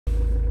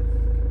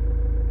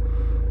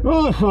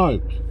Right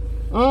folks,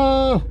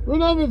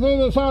 with everything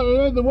that's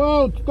happening in the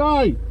world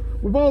today,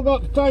 we've all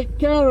got to take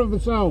care of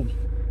ourselves.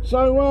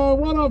 So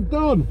what I've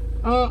done,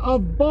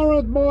 I've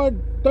borrowed my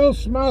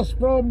dust mask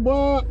from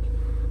work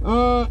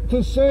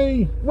to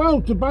see,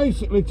 well, to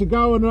basically to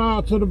go and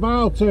out and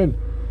about in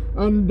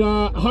and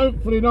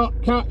hopefully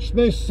not catch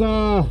this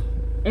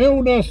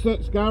illness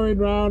that's going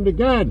round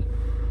again.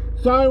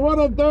 So what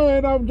I'm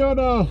doing, I'm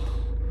gonna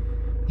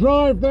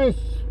drive this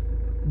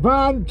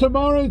van to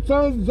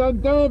Morrison's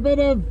and do a bit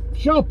of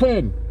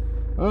shopping.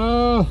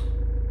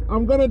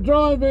 I'm going to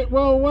drive it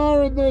while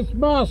wearing this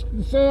mask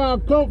to see how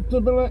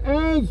comfortable it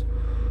is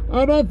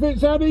and if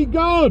it's any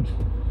good.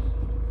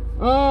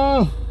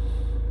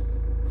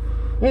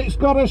 It's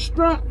got a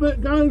strap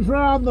that goes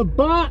round the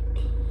back.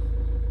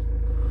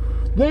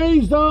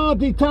 These are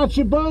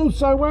detachable,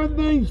 so when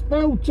these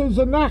filters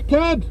are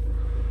knackered,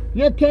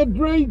 you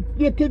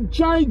can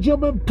change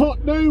them and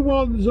put new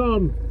ones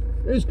on.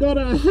 It's got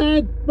a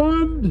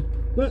headband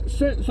that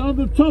sits on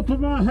the top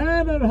of my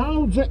head and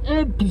holds it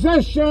in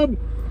position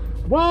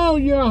while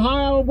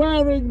you're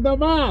wearing the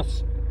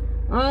mask.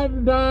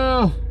 And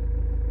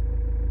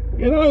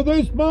you know,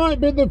 this might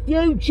be the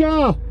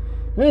future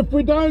if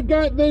we don't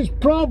get this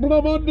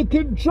problem under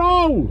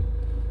control.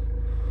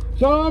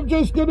 So I'm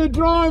just going to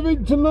drive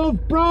into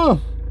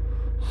Loughborough.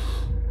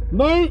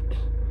 Luke,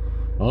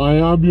 I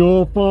am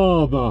your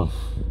father.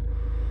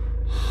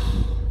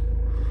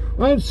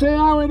 Let's see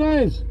how it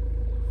is.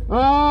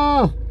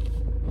 I'm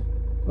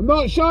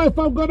not sure if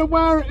I'm going to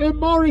wear it in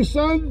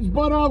Morrison's,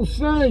 but I'll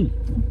see.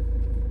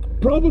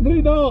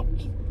 Probably not.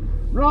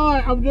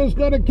 Right, I'm just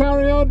going to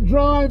carry on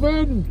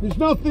driving. There's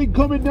nothing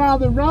coming down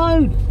the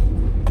road.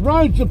 The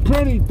roads are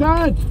pretty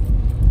dead.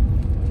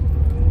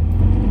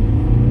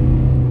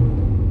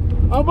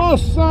 I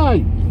must say,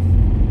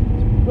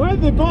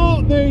 when they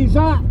bought these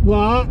at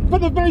work, for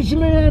the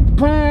visually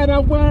impaired,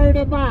 I'm wearing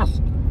a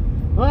mask.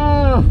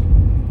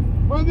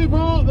 When they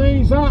bought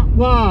these at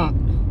work,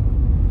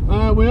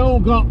 we all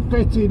got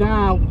fitted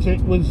out.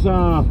 It was,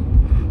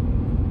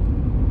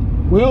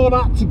 we all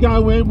had to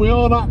go in, we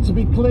all had to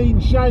be clean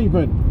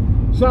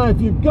shaven. So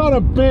if you've got a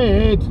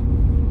beard,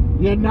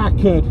 you're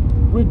knackered.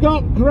 We've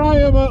got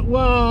Graham at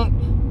work.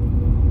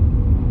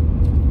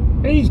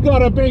 He's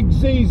got a big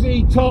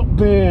ZZ Top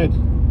beard,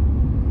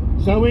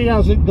 so he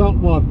hasn't got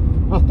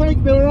one. I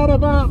think they were on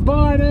about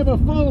buying him a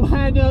full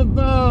head of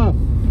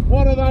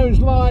one of those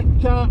like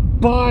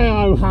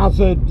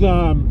biohazard,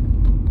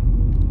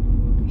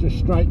 just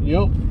straighten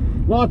you up,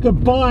 like a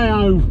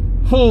bio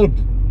hood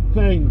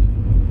thing.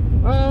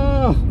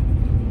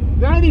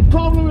 The only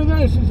problem with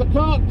this is I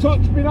can't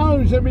touch my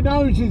nose, and my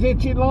nose is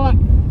itching like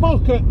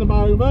fuck at the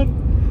moment.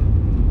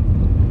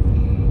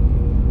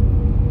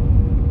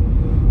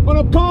 But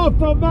apart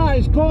from that,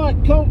 it's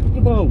quite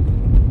comfortable.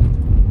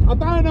 I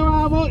don't know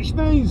how much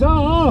these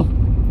are.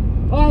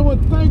 I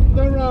would think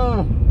they're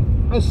a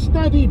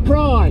steady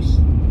price,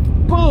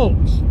 but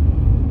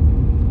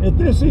if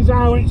this is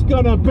how it's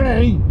gonna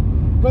be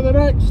for the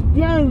next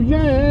few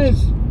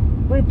years,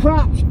 we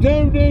perhaps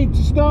do need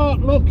to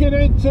start looking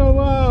into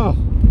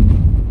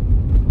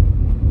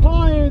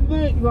buying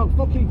these. Well,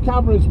 fucking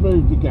camera's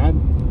moved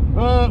again.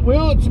 We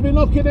ought to be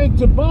looking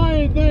into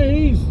buying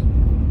these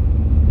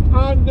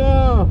and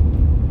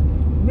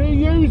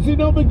reusing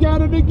them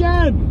again and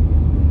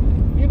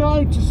again, you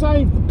know, to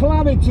save the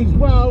planet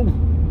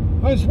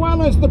as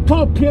well as the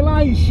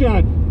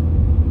population.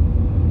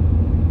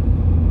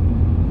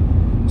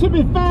 To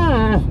be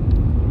fair,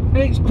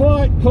 it's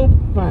quite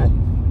comfy.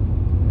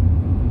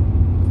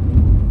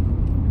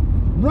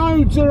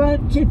 Roads are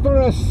empty for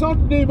a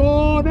Sunday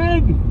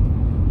morning,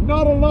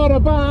 not a lot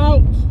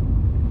about.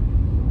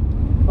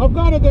 I've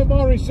got to go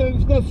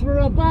Morrison's because we're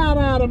about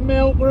out of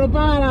milk, we're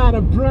about out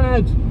of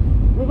bread,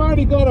 we've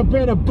only got a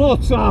bit of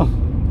butter,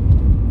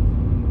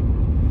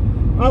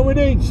 and we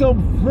need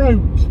some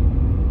fruit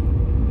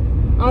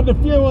and a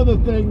few other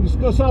things,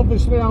 because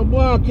obviously I'm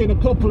working a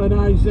couple of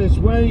days this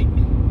week,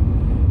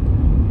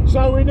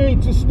 so we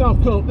need to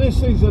stock up.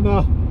 This isn't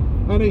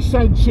an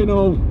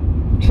essential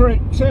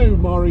trip to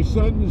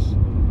Morrison's.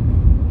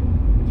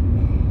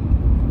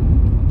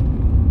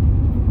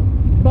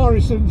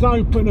 Morrison's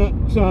open at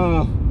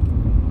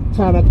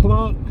 10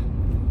 o'clock,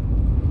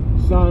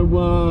 so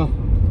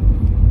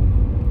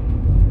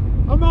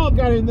I'm not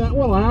getting there.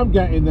 Well, I am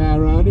getting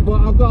there early,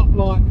 but I've got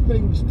like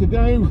things to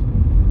do.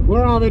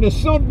 We're having a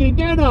Sunday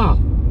dinner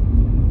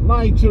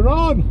later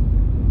on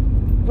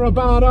for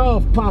about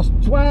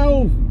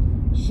 12:30,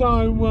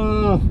 so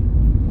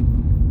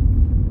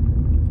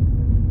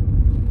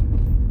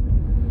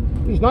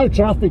there's no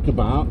traffic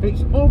about.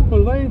 It's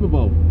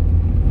unbelievable.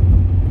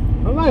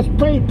 Unless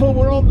people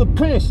were on the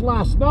piss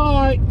last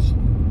night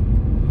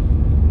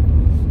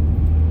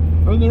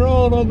and they're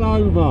all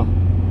hungover.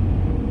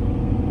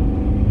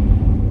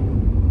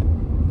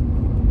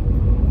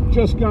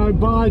 Just going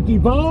by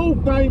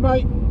Devolve, they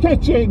make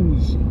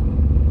kitchens.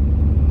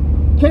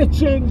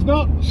 Kitchens,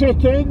 not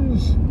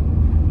chickens.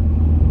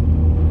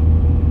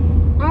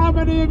 How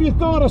many of you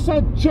thought I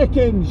said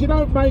chickens? You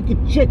don't make a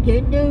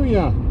chicken, do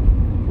you?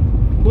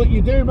 but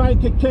you do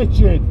make a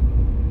kitchen.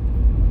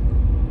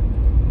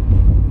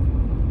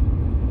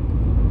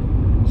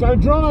 So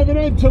driving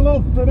into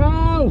Loughborough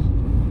now,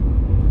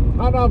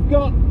 and I've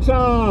got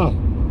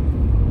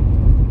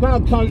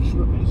down Coach,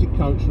 is it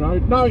Coach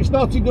Road? No, it's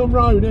Nottingham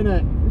Road, isn't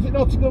it? Is it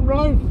Nottingham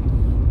Road?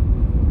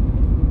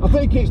 I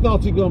think it's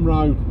Nottingham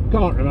Road,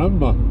 can't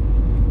remember.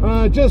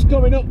 Just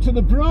coming up to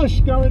the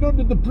brush, going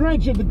under the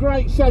bridge of the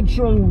Great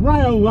Central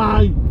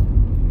Railway.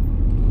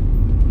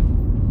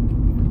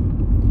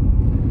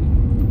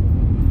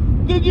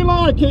 Did you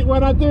like it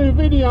when I do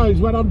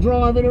videos when I'm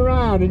driving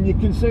around and you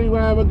can see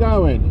where we're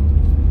going?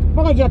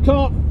 Mind you, I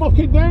can't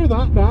fucking do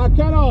that now,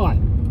 can I?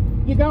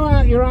 You go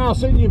out your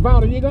house in your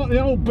van and you got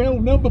the old bill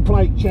number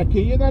plate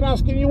checking you, then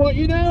asking you what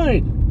you're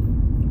doing.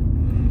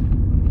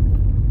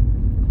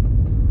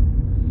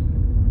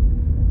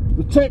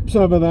 The tips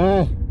over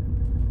there,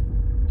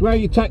 where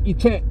you take your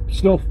tip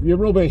stuff, your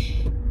rubbish.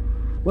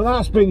 Well,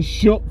 that's been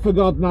shut for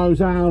God knows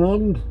how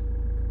long.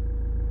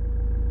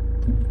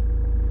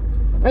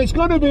 It's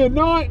going to be a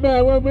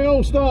nightmare when we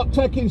all start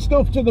taking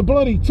stuff to the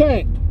bloody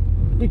tip,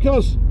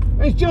 because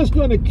it's just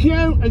going to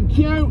queue and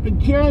queue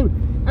and queue,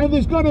 and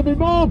there's going to be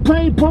more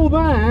people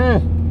there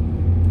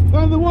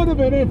than there would have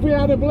been if we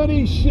had a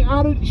bloody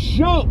hadn't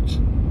shut.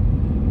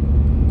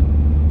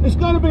 It's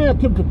going to be a...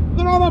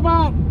 They're not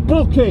about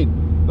booking.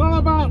 They're not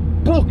about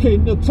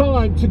booking the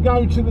time to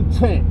go to the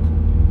tip.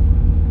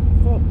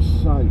 Fuck's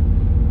sake.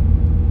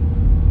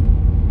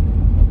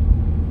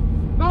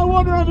 No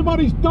wonder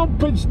everybody's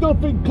dumping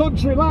stuff in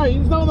country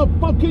lanes. Now the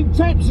fucking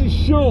tips is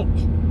shut.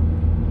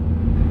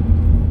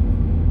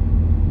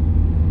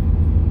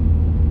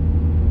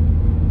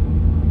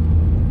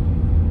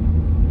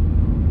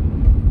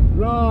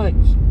 Right.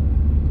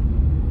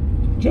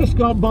 Just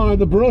gone by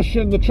the brush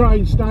and the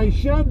train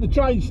station. The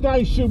train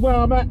station where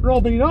I met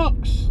Robbie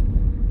Knox.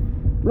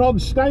 Rod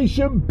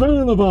Station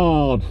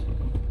Boulevard.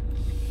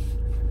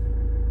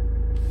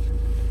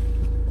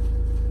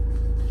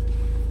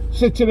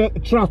 Sitting at the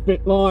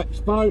traffic lights,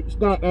 folks.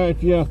 Don't know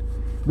if you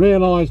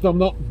realised I'm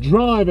not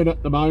driving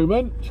at the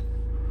moment.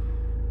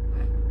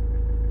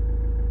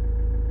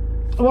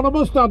 Well, I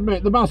must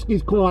admit the mask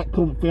is quite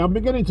comfy. I'm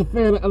beginning to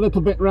feel it a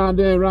little bit round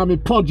here, around my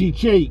podgy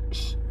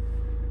cheeks.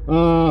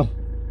 But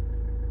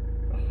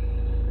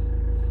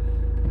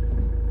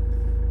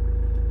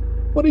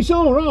it's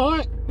all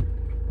right.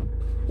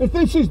 If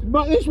this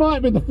might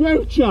be the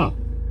future.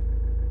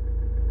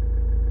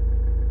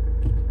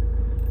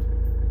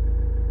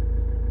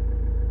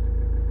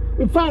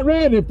 In fact,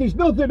 really, if there's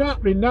nothing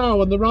happening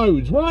now on the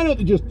roads, why don't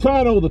they just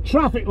turn all the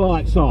traffic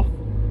lights off?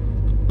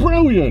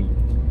 Brilliant.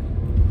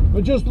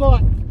 And just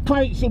like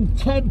paint some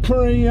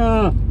temporary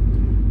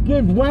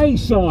give way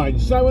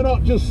signs, so we're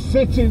not just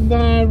sitting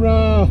there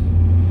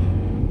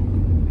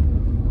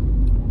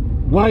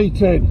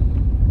waiting.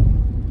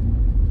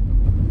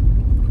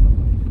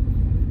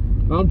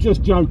 I'm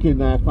just joking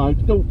there,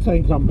 folks. Don't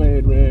think I'm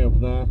being real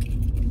there.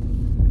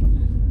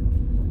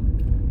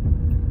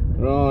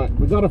 Right,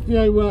 we've got a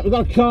few. We've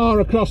got a car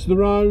across the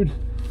road.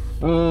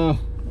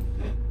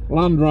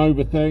 Land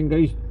Rover thing.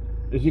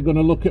 Is he going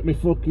to look at me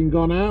fucking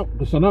gone out?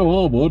 Because I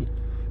know I would.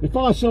 If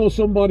I saw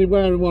somebody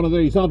wearing one of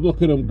these, I'd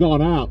look at them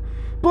gone out.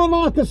 But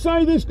like I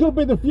say, this could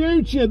be the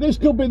future. This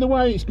could be the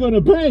way it's going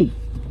to be.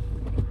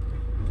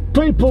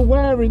 People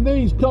wearing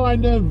these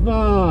kind of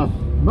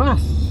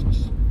masks.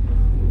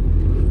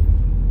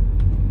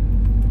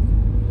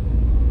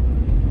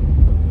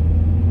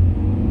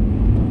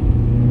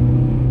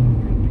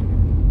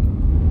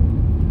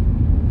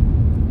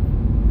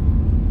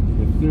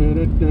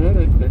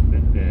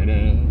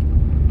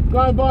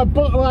 Going by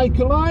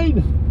Buttleacre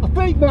Lane. I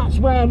think that's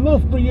where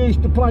Loughborough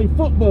used to play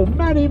football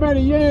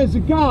many years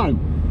ago,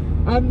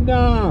 and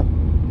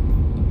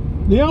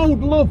the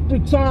old Loughborough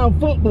Town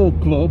Football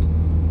Club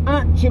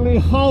actually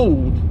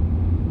hold,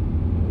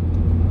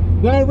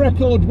 their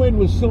record win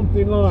was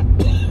something like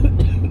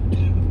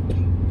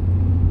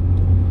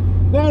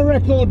their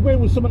record win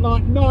was something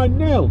like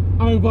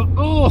 9-0 over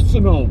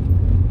Arsenal.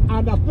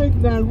 And I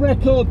think their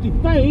record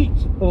defeat,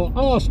 or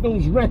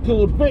Arsenal's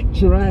record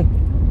victory,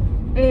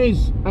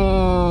 is 9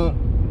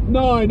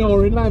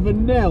 or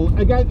 11-0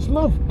 against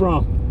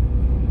Loughborough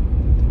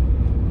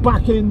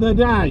back in the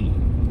day.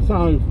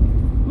 So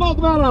look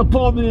that up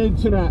on the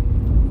internet.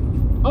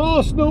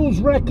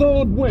 Arsenal's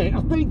record win,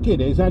 I think it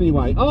is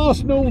anyway,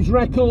 Arsenal's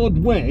record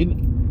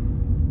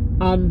win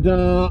and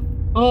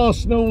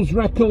Arsenal's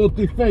record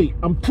defeat.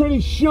 I'm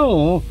pretty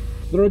sure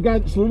they're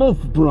against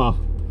Loughborough.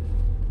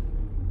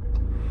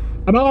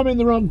 And I'm in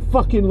the wrong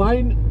fucking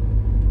lane.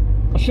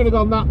 I should have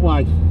gone that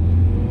way.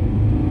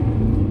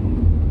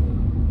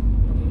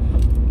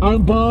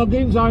 Home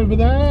bargains over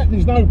there.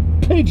 There's no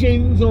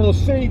pigeons or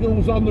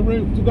seagulls on the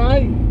roof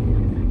today.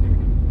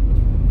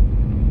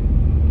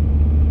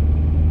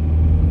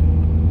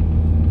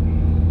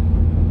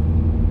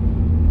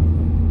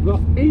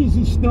 Got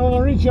easy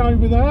storage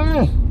over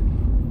there.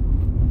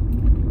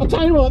 I'll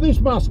tell you what, this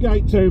mask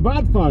ain't too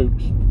bad,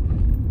 folks.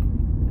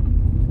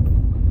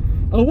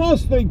 I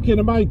was thinking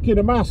of making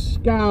a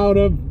mask out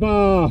of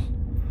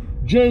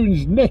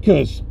June's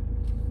knickers,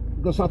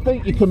 because I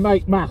think you can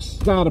make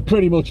masks out of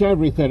pretty much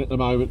everything at the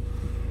moment.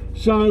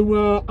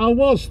 So I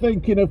was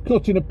thinking of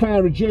cutting a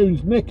pair of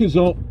June's knickers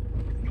up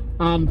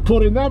and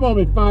putting them on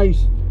my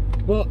face,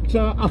 but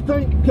I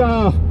think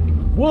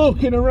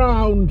walking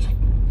around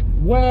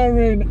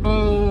wearing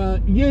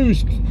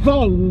used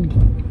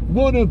thong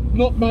would have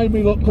not made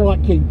me look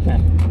quite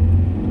kinky.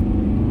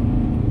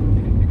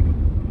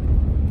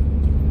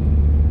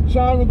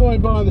 So we're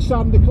going by the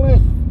sandy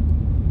cliff.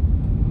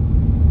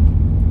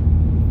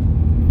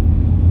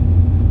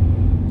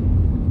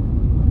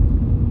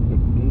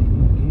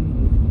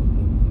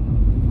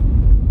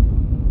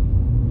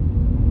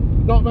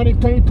 Not many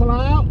people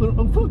out.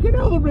 Oh, fucking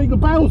hell, the Ring of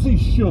Bells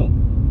is shut.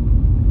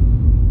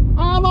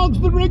 How long's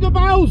the Ring of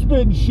Bells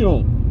been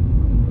shut?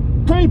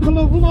 People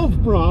of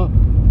Loughborough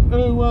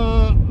who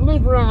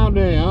live around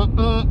here,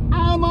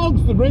 how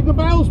long's the Ring of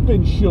Bells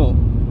been shut?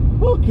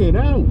 Fucking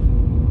hell.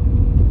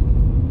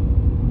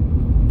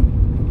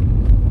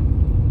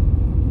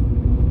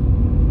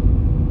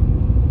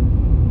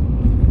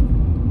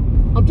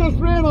 I've just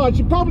realised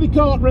you probably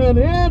can't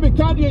really hear me,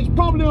 can you? It's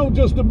probably all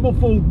just a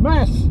muffled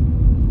mess.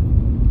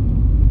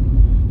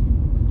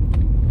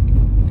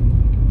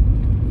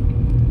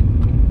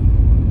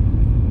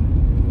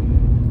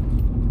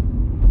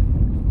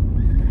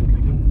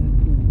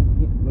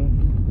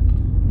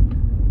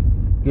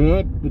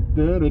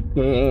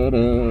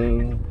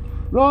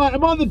 Right,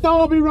 I'm on the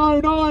Derby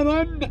Road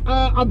Island.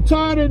 I'm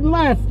turning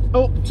left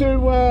up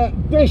to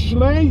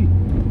Dishley.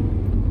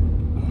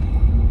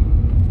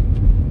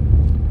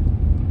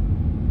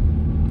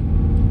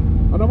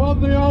 And I'm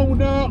on the old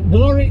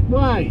Warwick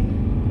Way.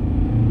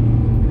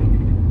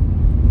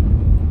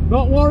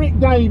 Not Warwick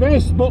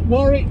Davis, but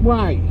Warwick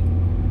Way.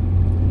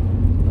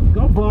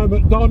 Gone by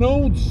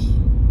McDonald's.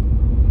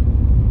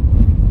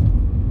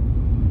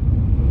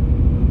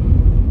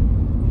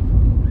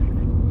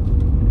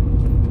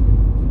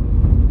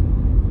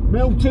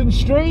 Milton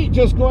Street,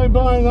 just going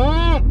by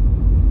there.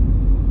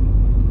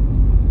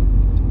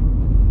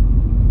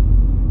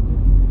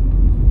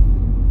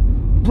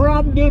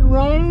 Brandon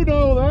Road,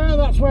 oh there,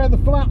 that's where the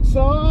flats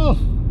are.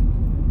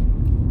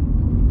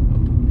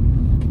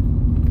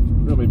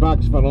 Oh, my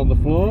bags fell on the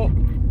floor.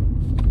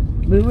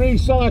 My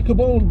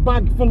recyclable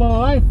bag for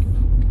life.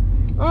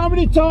 How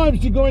many times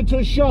do you go into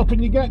a shop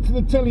and you get to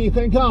the till and you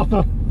think, oh,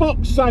 for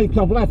fuck's sake,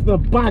 I've left the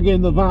bag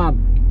in the van.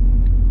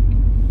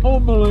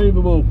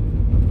 Unbelievable.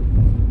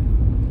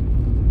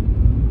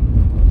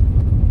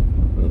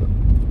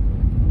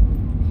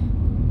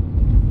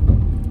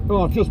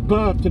 Oh, I've just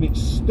burped and it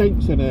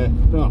stinks in here.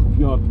 Oh,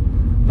 God.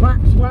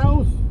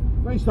 Maxwell's,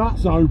 at least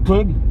that's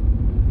open.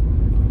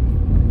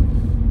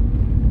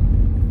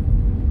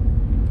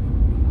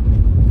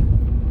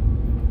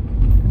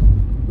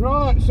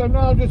 Right, so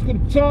now I'm just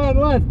going to turn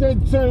left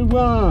into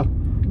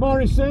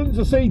Morrison's.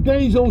 I see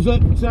diesel's at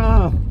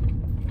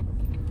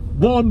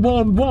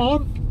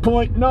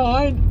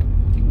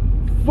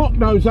 111.9. Fuck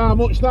knows how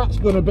much that's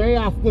going to be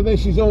after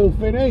this is all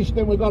finished,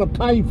 and we've got to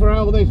pay for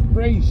all this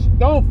free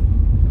stuff.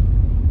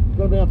 It's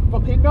going to be a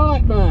fucking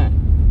nightmare.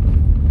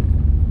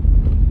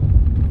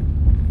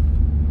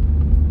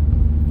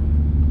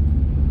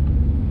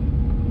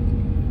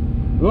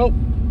 Well,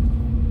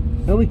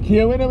 are we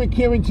queuing? Are we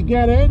queuing to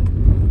get in?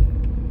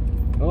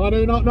 I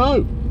do not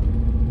know.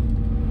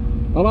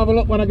 I'll have a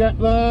look when I get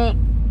there.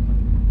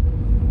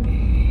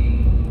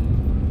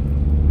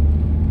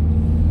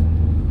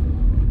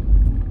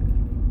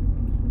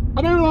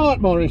 I do like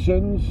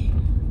Morrison's.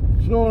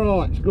 It's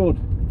alright, it's good.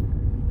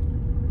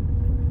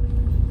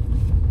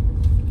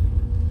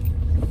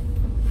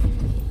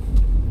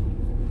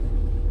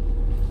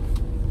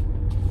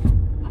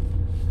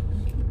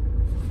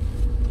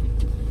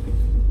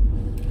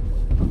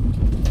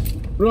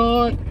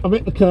 Right, I've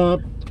hit the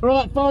curb.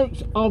 Right,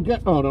 folks, I'll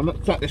get... Hold on, let's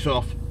take this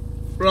off.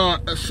 Right,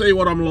 let's see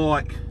what I'm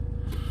like.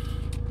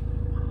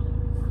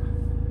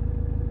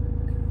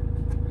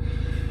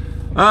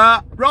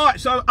 Right,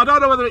 so I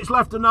don't know whether it's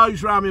left a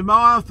nose round my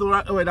mouth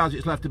or... Oh, it has,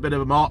 it's left a bit of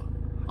a mark.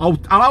 Oh,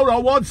 hold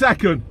on 1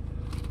 second.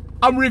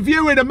 I'm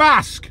reviewing a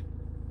mask.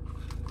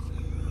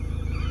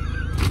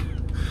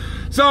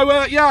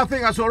 So, yeah, I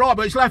think that's all right,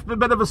 but it's left a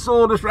bit of a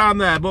soreness round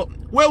there. But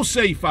we'll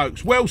see,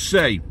 folks, we'll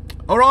see.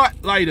 All right,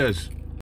 ladies.